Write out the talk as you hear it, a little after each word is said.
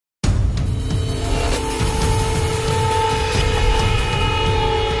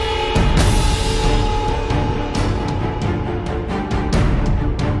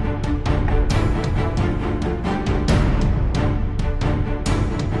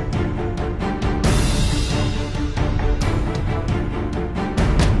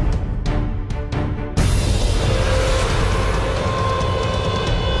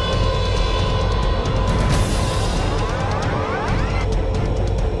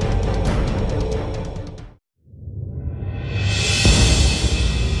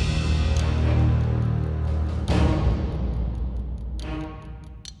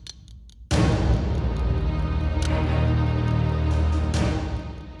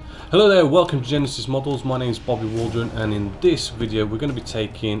Hello there, welcome to Genesis Models. My name is Bobby Waldron, and in this video we're going to be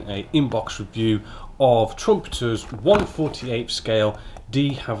taking a inbox review of Trumpeter's 1/48 scale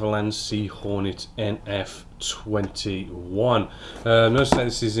de Havilland C Hornet NF.21. Notice that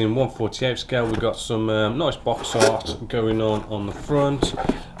this is in 1/48 scale. We've got some nice box art going on the front,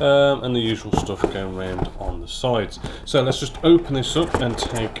 and the usual stuff going around on the sides. So let's just open this up and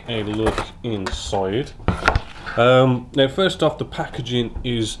take a look inside. Now first off, the packaging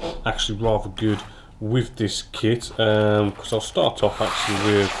is actually rather good with this kit, because I'll start off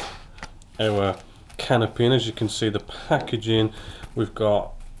actually with our canopy, and as you can see the packaging, we've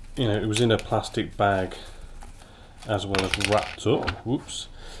got, it was in a plastic bag as well as wrapped up. Whoops.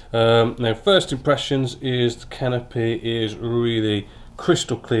 Now first impressions is the canopy is really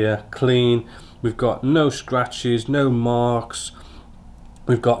crystal clear, clean. We've got no scratches, no marks,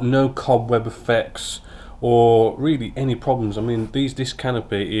 we've got no cobweb effects or really any problems. I mean, this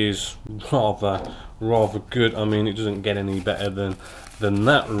canopy is rather good. I mean, it doesn't get any better than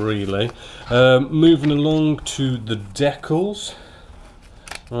that really. Moving along to the decals.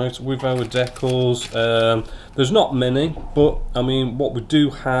 Right, with our decals, there's not many, but I mean, what we do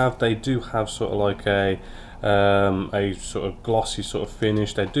have, they do have sort of like a sort of glossy sort of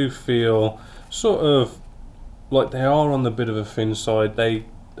finish. They do feel sort of like they are on the bit of a thin side.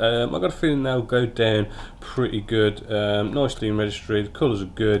 I've got a feeling they'll go down pretty good. Nicely in registry, the colours are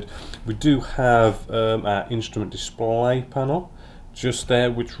good. We do have our instrument display panel just there,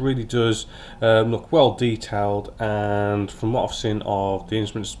 which really does look well detailed, and from what I've seen of the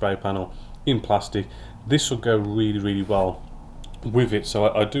instrument display panel in plastic, this will go really well with it.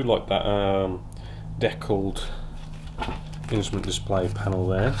 So I do like that deckled instrument display panel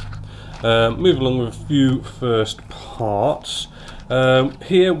there. Move along with a few first parts.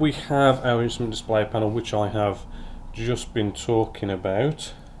 Here we have our instrument display panel, which I have just been talking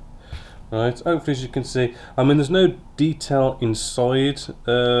about. Right, hopefully as you can see, I mean, there's no detail inside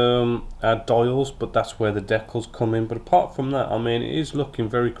our dials, but that's where the decals come in. But apart from that, I mean, it is looking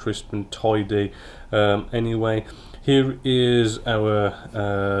very crisp and tidy. Anyway, here is our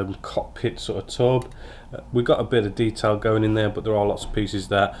cockpit sort of tub. We've got a bit of detail going in there, but there are lots of pieces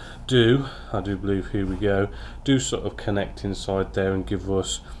that I do believe, here we go, do sort of connect inside there and give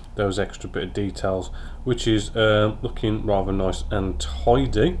us those extra bit of details, which is looking rather nice and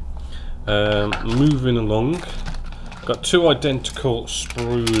tidy. Moving along, got two identical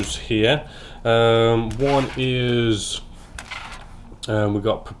sprues here. One is we've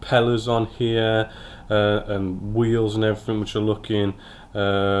got propellers on here and wheels and everything, which are looking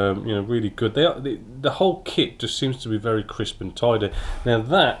really good. The whole kit just seems to be very crisp and tidy. Now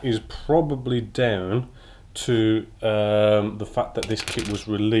that is probably down to the fact that this kit was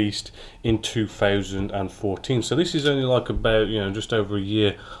released in 2014, so this is only like about just over a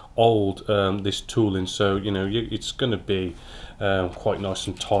year old, this tooling. So it's going to be quite nice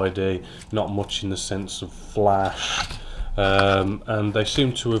and tidy, not much in the sense of flash. And they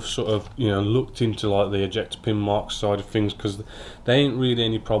seem to have sort of looked into like the ejector pin marks side of things, because there ain't really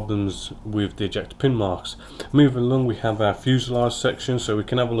any problems with the ejector pin marks. Moving along, we have our fuselage section, so we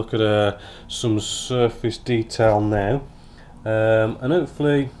can have a look at some surface detail now, and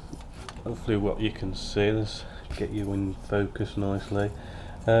hopefully what you can see, let's get you in focus nicely.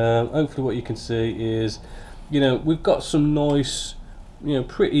 Hopefully what you can see is we've got some nice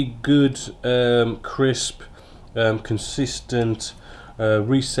pretty good crisp, consistent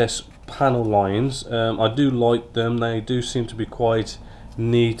recess panel lines. I do like them. They do seem to be quite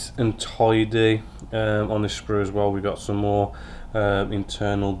neat and tidy. On this sprue as well, we got some more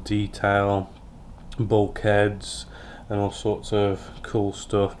internal detail, bulkheads and all sorts of cool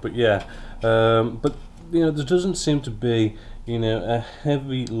stuff. But yeah, but there doesn't seem to be a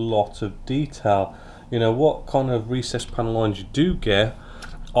heavy lot of detail. What kind of recess panel lines you do get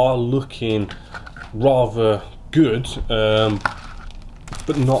are looking rather good,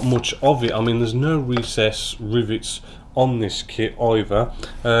 but not much of it. I mean, there's no recess rivets on this kit either.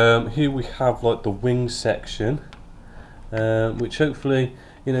 Here we have like the wing section, which hopefully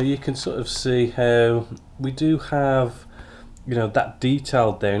you can sort of see how we do have that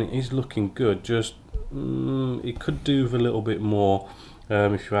detail there, and it is looking good. Just it could do with a little bit more,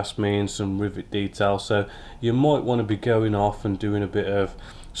 if you ask me, in some rivet detail. So you might want to be going off and doing a bit of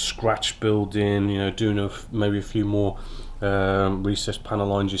scratch building, doing maybe a few more recess panel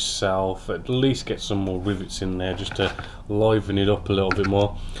lines yourself. At least get some more rivets in there just to liven it up a little bit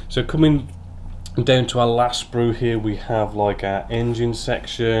more. So coming down to our last sprue here, we have like our engine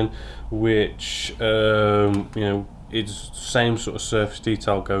section, which it's same sort of surface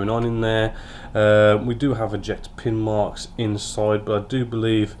detail going on in there. We do have ejector pin marks inside, but I do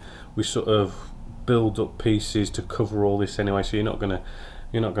believe we sort of build up pieces to cover all this anyway, so you're not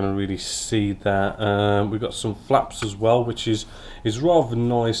gonna really see that. We've got some flaps as well, which is rather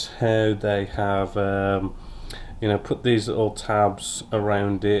nice how they have you know, put these little tabs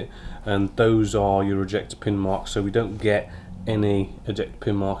around it, and those are your ejector pin marks, so we don't get any ejector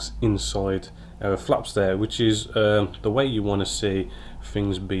pin marks inside our flaps there, which is the way you want to see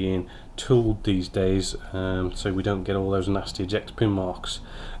things being tooled these days, so we don't get all those nasty ejector pin marks.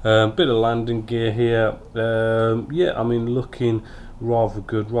 Bit of landing gear here, yeah, I mean, looking rather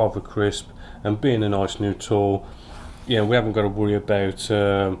good, rather crisp, and being a nice new tool, yeah, we haven't got to worry about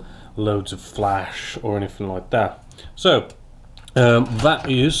loads of flash or anything like that. So that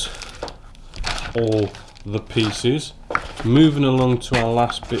is all the pieces. Moving along to our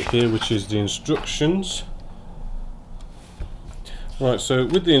last bit here, which is the instructions. Right, so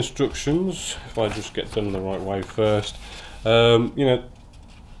with the instructions, if I just get them the right way first, you know,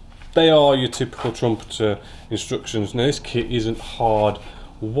 they are your typical Trumpeter instructions. Now this kit isn't hard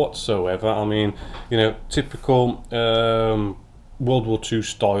whatsoever. I mean, you know, typical World War II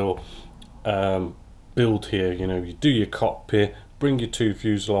style build here. You know, you do your cockpit, bring your two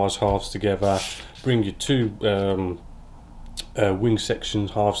fuselage halves together, bring your two wing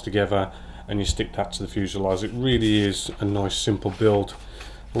sections halves together, and you stick that to the fuselage. It really is a nice simple build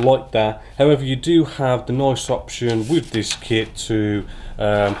like that. However, you do have the nice option with this kit to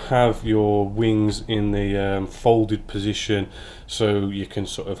have your wings in the folded position, so you can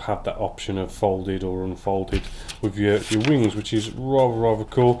sort of have that option of folded or unfolded with your wings, which is rather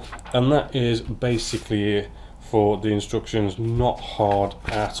cool. And that is basically it for the instructions. Not hard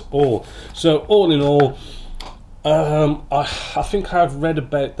at all. So all in all, I think I've read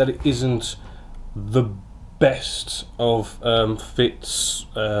about that it isn't the best of fits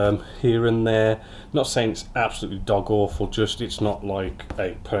here and there. Not saying it's absolutely dog awful, just it's not like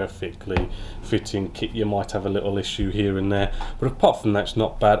a perfectly fitting kit. You might have a little issue here and there, but apart from that, it's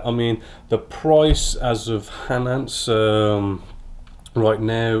not bad. I mean, the price as of Hanance right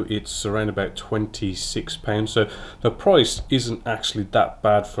now, it's around about £26, so the price isn't actually that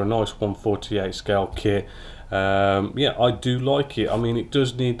bad for a nice 1/48 scale kit. Yeah, I do like it. I mean, it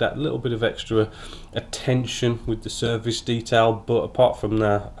does need that little bit of extra attention with the service detail, but apart from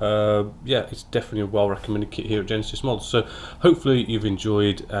that, yeah, it's definitely a well recommended kit here at Genesis Models. So hopefully you've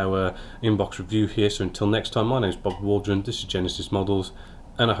enjoyed our inbox review here. So until next time, my name is Bob Waldron, this is Genesis Models,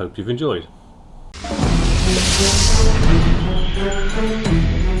 and I hope you've enjoyed.